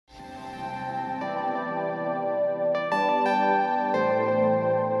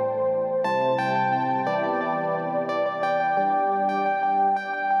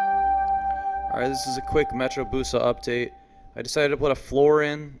This is a quick metrobusa update. I decided to put a floor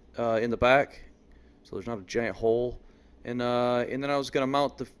in the back, so there's not a giant hole. And then I was gonna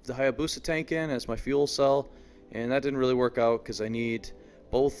mount the hayabusa tank in as my fuel cell, and that didn't really work out because I need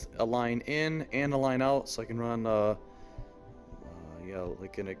both a line in and a line out, so I can run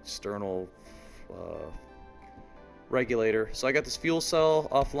like an external regulator. So I got this fuel cell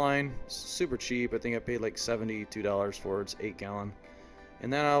offline, super cheap. I think I paid like $72 for it. It's 8-gallon.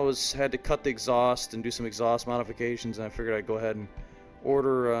 And then I had to cut the exhaust and do some exhaust modifications, and I figured I'd go ahead and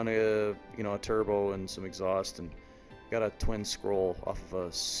order on a turbo and some exhaust, and got a twin scroll off of a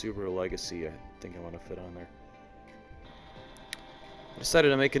Subaru Legacy. I think I want to fit on there. I decided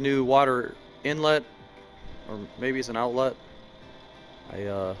to make a new water inlet, or maybe it's an outlet.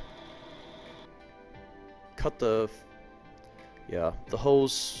 I cut the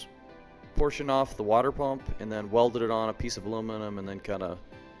hose portion off the water pump and then welded it on a piece of aluminum and then kind of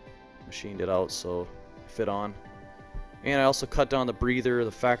machined it out so it fit on. And I also cut down the breather,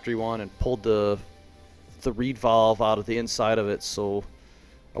 the factory one, and pulled the reed valve out of the inside of it so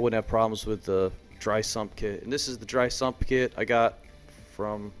I wouldn't have problems with the dry sump kit. And this is the dry sump kit I got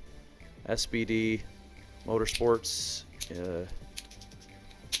from SBD Motorsports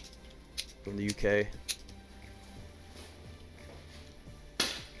from the UK.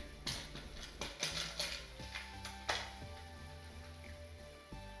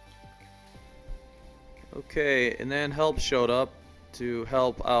 Okay, and then help showed up to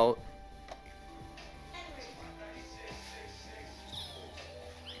help out.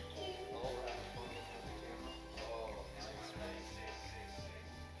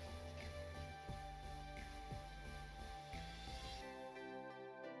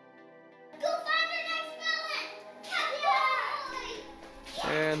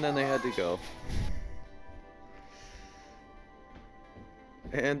 And then they had to go.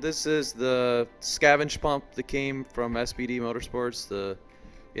 And this is the scavenge pump that came from SBD Motorsports,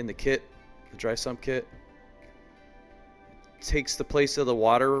 in the kit, the dry sump kit. It takes the place of the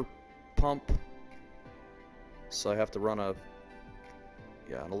water pump, so I have to run an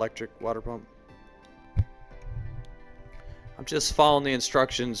electric water pump. I'm just following the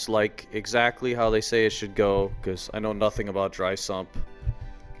instructions like exactly how they say it should go, because I know nothing about dry sump.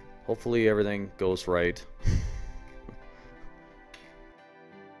 Hopefully everything goes right.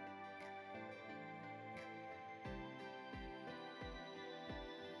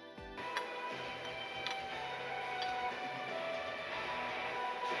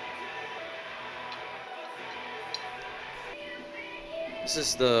 This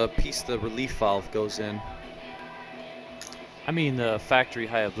is the piece the relief valve goes in. I mean the factory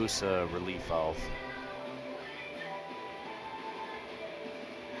Hayabusa relief valve.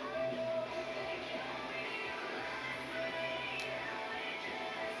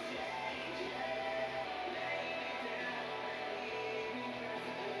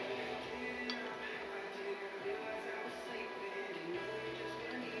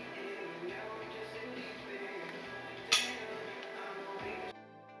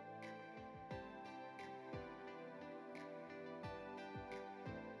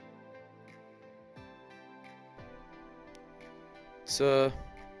 It's a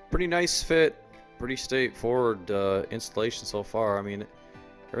pretty nice fit, pretty straightforward installation so far. I mean,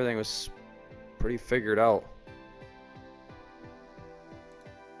 everything was pretty figured out.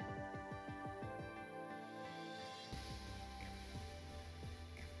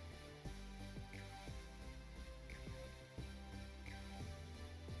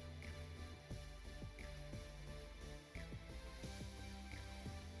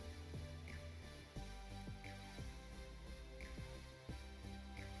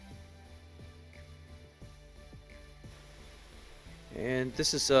 And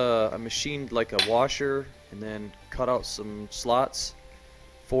this is a machined like a washer, and then cut out some slots,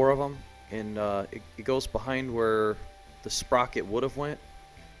 4 of them, and it goes behind where the sprocket would have went,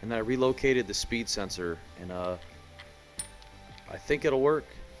 and then I relocated the speed sensor, and I think it'll work.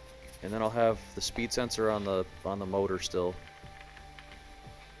 And then I'll have the speed sensor on the motor still,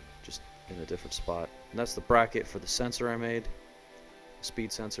 just in a different spot. And that's the bracket for the sensor I made, the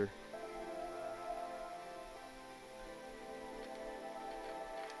speed sensor.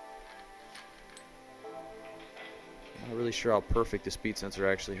 I'm not really sure how perfect the speed sensor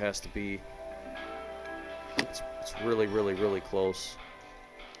actually has to be. It's really, really, really close,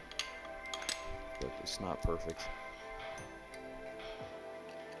 but it's not perfect.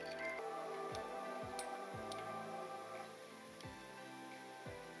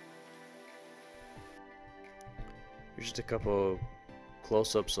 Here's just a couple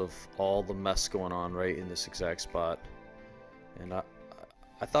close-ups of all the mess going on right in this exact spot. And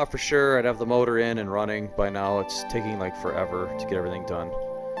I thought for sure I'd have the motor in and running by now. It's taking like forever to get everything done.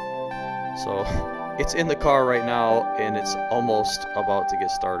 So it's in the car right now and it's almost about to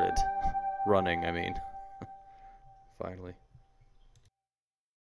get started. Running, I mean. Finally.